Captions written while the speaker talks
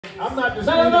I'm not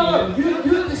disputing No.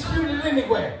 You disputed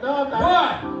anyway. No, I'm not.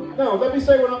 Why? No, let me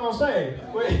say what I'm going to say.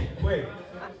 Wait.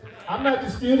 I'm not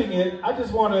disputing it. I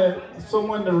just want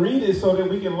someone to read it so that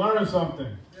we can learn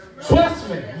something. Trust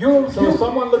me.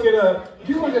 Someone look it up.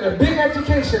 You're going to get a big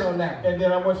education on that. And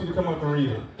then I want you to come up and read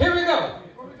it. Here we go.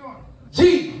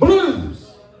 G,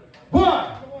 blues.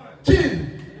 1, 2.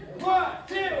 1,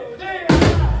 2, 3.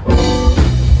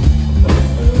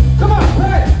 Come on,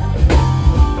 play.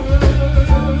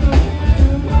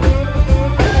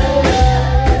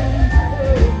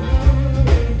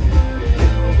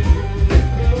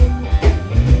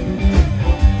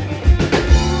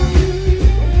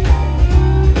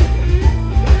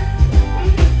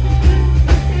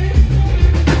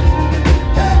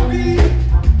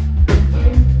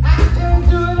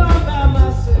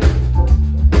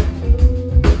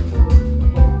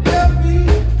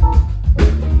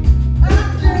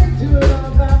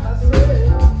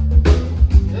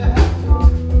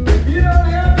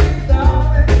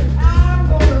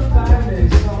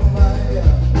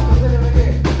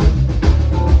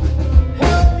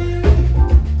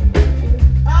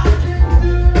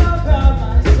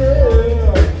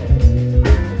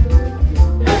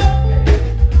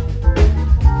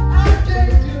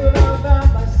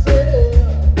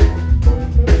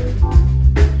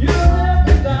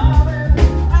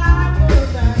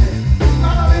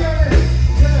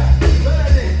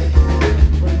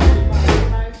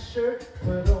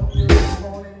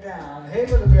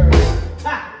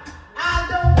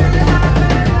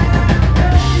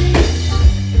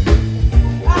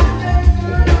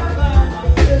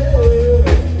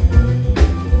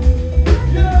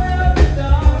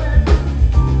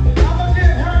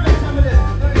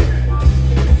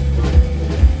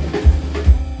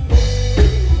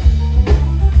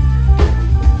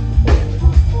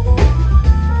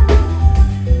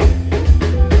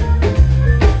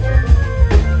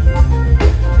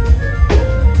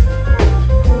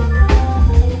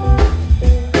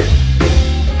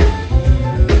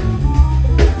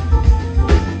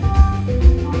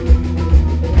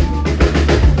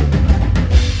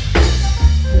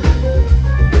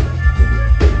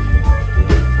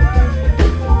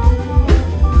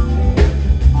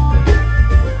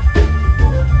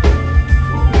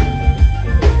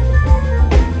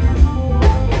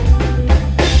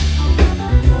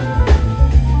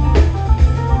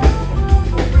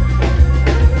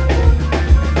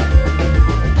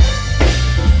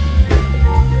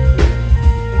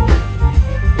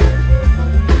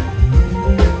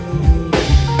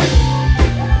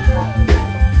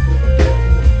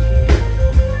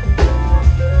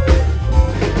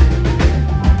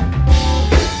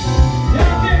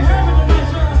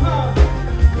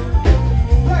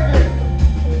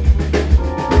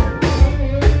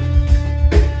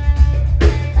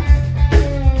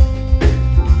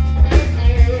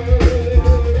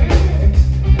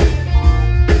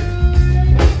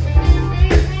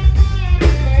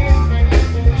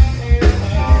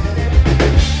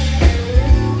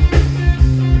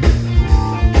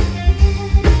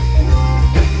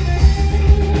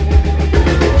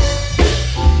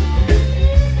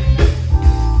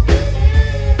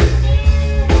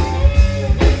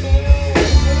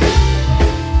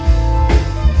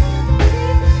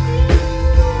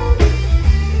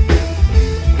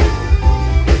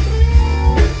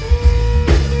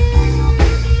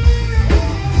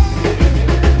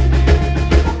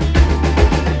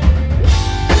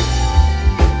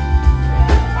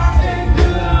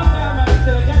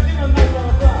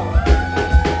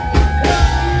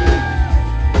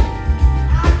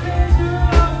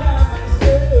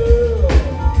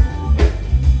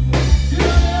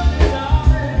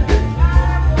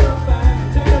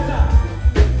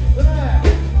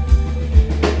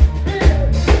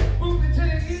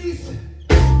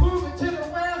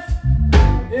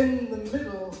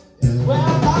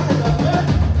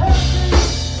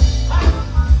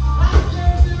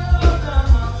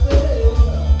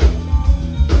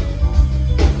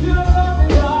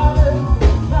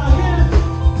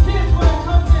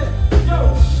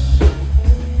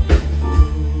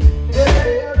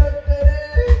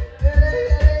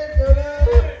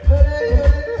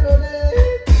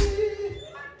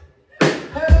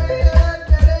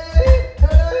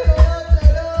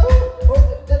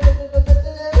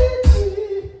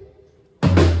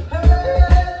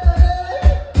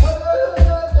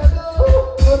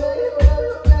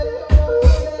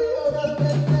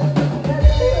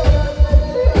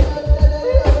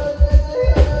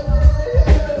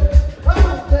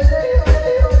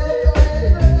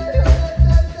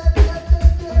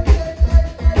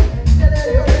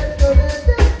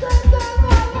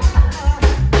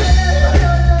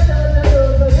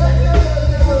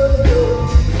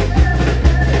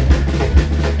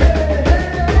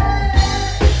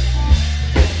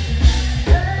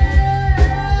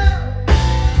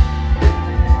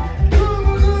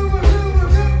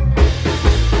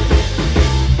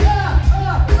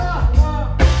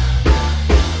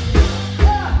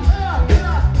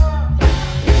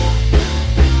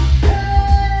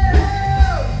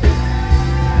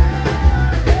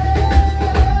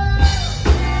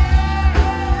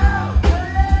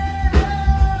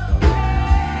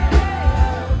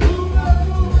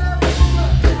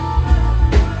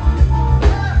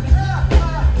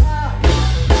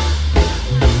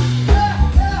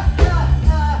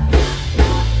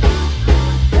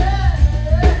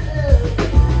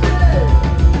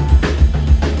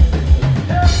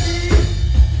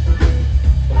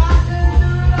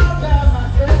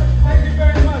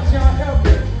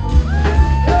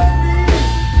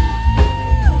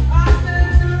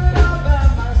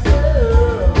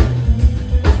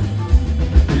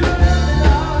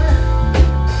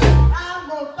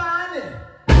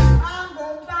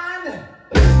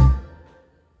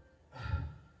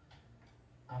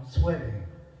 sweating.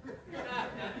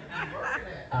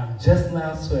 I'm just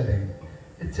now sweating.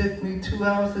 It took me 2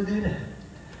 hours to do that.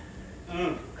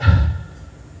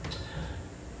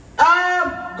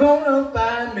 I'm gonna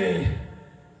find me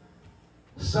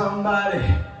somebody.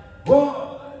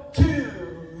 1,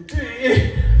 2,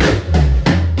 3.